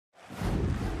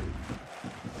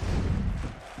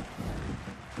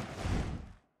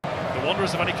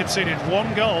Wanderers have only conceded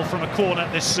one goal from a corner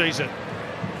this season.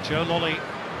 Joe Lolly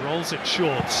rolls it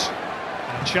short.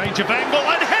 And change of angle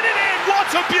and headed in! What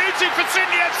a beauty for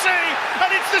Sydney FC!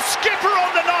 And it's the skipper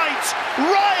on the night,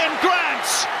 Ryan Grant,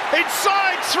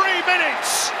 inside 3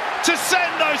 minutes to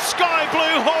send those sky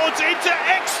blue hordes into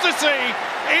ecstasy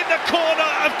in the corner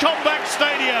of Combank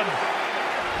Stadium.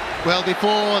 Well,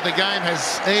 before the game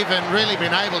has even really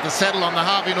been able to settle on the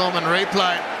Harvey Norman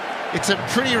replay, it's a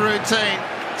pretty routine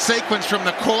sequence from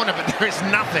the corner, but there is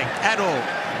nothing at all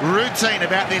routine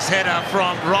about this header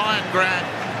from Ryan Grant.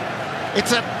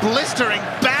 It's a blistering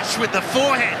bash with the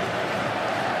forehand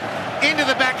into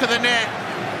the back of the net.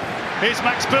 Here's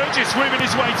Max Burgess weaving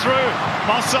his way through.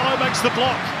 Marcelo makes the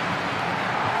block.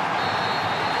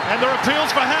 And there are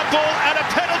appeals for handball and a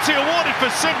penalty awarded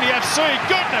for Sydney FC.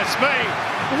 Goodness me,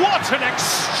 what an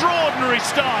extraordinary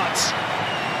start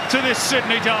to this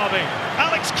Sydney derby.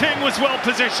 Alex King was well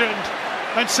positioned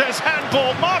and says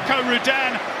handball. Marco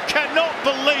Rudan cannot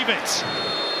believe it.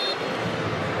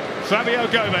 Fabio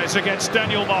Gomez against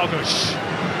Daniel Margush.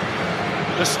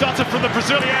 The stutter from the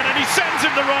Brazilian, and he sends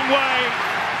him the wrong way.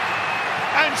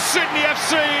 And Sydney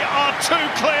FC are too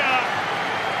clear.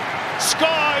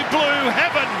 Sky blue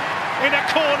heaven in a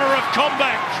corner of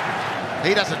Combank.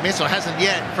 He doesn't miss, or hasn't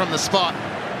yet, from the spot.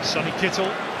 Sonny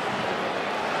Kittle.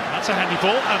 That's a handy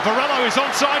ball. And Varello is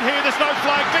onside here. There's no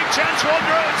flag. Big chance,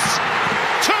 Wanderers.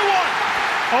 2-1.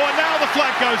 Oh, and now the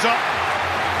flag goes up.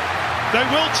 They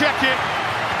will check it.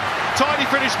 Tidy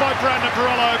finish by Brandon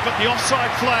Varello, but the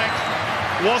offside flag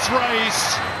was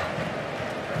raised.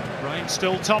 Rain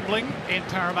still tumbling in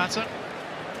Parramatta.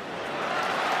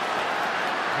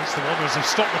 At least the Wanderers have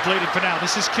stopped the bleeding for now.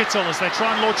 This is Kittle as they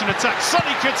try and launch an attack.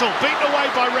 Sonny Kittle beaten away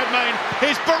by Redmayne.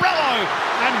 Here's Barello,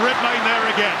 and Redmayne there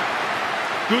again.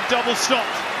 Good double stop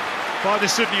by the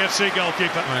Sydney FC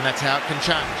goalkeeper. And that's how it can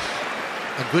change.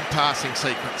 A good passing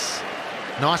sequence.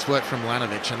 Nice work from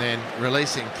Lanovic, and then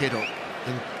releasing Kittle.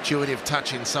 Intuitive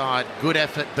touch inside, good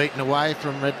effort, beaten away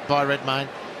by Redmayne,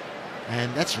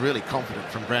 and that's really confident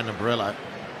from Brandon Barello.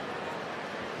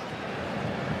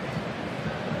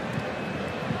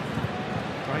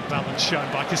 Great balance shown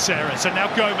by Caceres, and now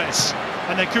Gomez,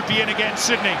 and they could be in again,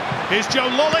 Sydney. Here's Joe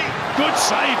Lolly, good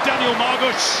save, Daniel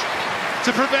Margush,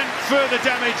 to prevent further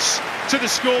damage to the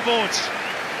scoreboard.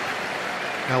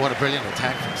 Now, what a brilliant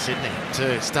attack from Sydney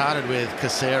too. Started with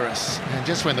Caceres, and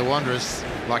just when the Wanderers,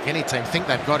 like any team, think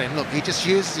they've got him, look, he just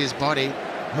uses his body,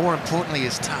 more importantly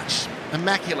his touch.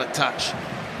 Immaculate touch.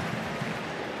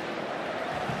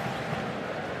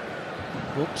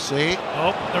 Oopsie.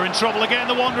 Oh, they're in trouble again,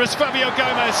 the Wanderers. Fabio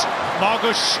Gomez.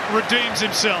 Margush redeems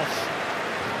himself.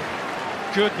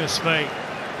 Goodness me.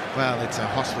 Well, it's a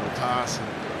hospital pass, and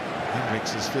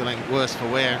Hendricks is feeling worse for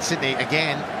wear, and Sydney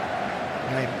again,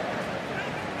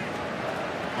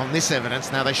 on this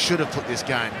evidence, now they should have put this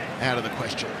game out of the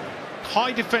question.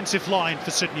 High defensive line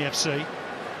for Sydney FC.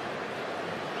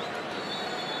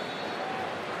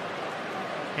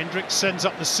 Hendricks sends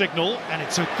up the signal, and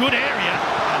it's a good area,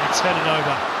 and it's headed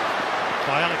over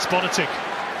by Alex Bonatic.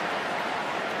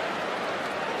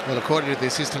 Well, according to the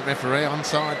assistant referee,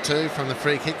 onside too from the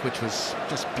free kick, which was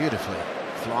just beautifully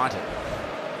flighted.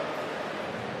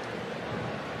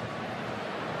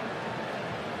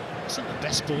 Isn't the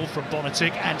best ball from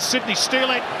Bonatic, and Sydney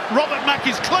steal it. Robert Mack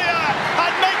is clear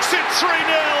and makes it 3-0.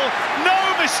 No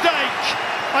mistake.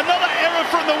 Another error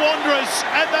from the Wanderers,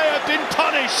 and they have been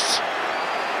punished.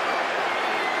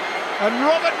 And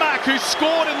Robert Mack, who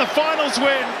scored in the finals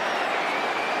win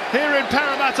here in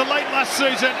Parramatta late last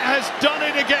season, has done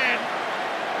it again.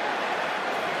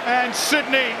 And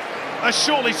Sydney are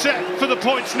surely set for the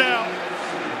points now.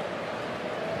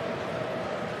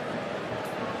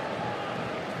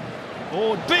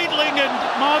 Oh, Beadling and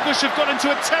Margush have got into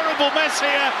a terrible mess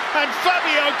here, and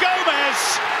Fabio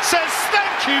Gomez says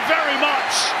thank you very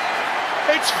much.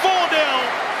 It's 4-0,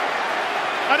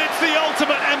 and it's the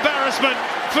ultimate embarrassment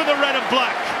for the red and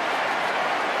black.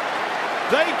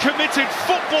 They committed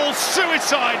football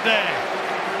suicide there,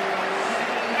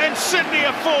 and Sydney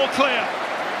are 4 clear.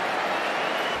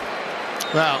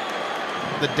 Well,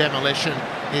 the demolition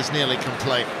is nearly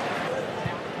complete.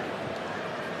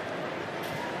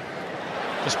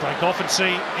 Just break off and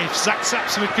see if Zach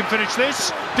Sapswood can finish this.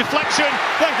 Deflection,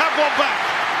 they have one back.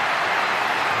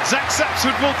 Zach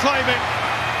Sapswood will claim it.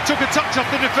 Took a touch off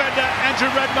the defender.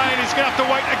 Andrew Redmayne is going to have to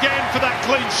wait again for that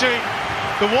clean sheet.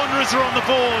 The Wanderers are on the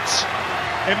boards.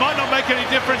 It might not make any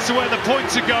difference to where the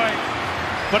points are going,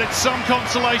 but it's some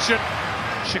consolation.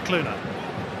 Shikluna.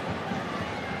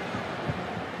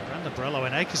 Brandon Barello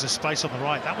in acres of space on the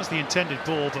right. That was the intended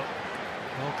ball, but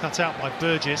well cut out by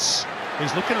Burgess.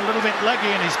 He's looking a little bit leggy,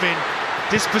 and he's been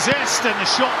dispossessed, and the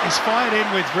shot is fired in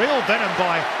with real venom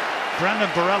by Brandon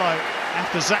Borello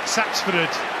after Zach Sapsford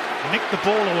had nicked the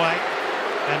ball away,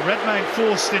 and Redmayne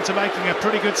forced into making a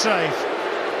pretty good save.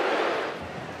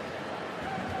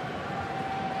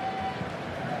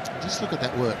 Just look at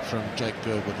that work from Jake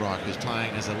Gerwood-Wright, who's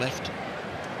playing as a left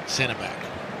centre-back.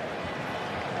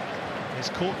 There's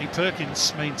Courtney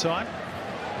Perkins, meantime,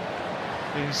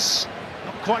 who's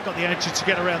not quite got the energy to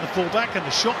get around the fullback, and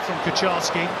the shot from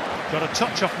Kucharski got a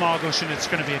touch off Margush, and it's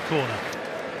going to be a corner.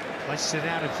 Places it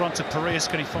out in front of Parias.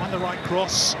 Can he find the right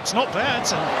cross? It's not bad,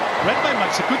 and Redmayne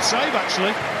makes a good save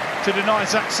actually to deny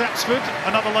Zach Sapsford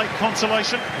another late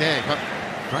consolation. Yeah, got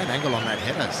great angle on that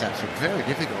header, Sapsford. Very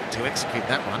difficult to execute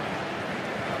that one.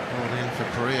 Brought in for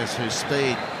Parias, whose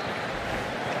speed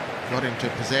got him to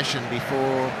possession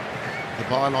before the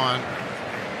byline.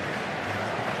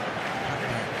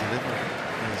 Cutback delivery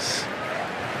is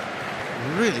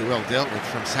really well dealt with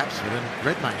from Sapsford, and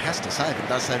Redmayne has to save and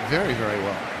does so very, very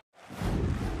well.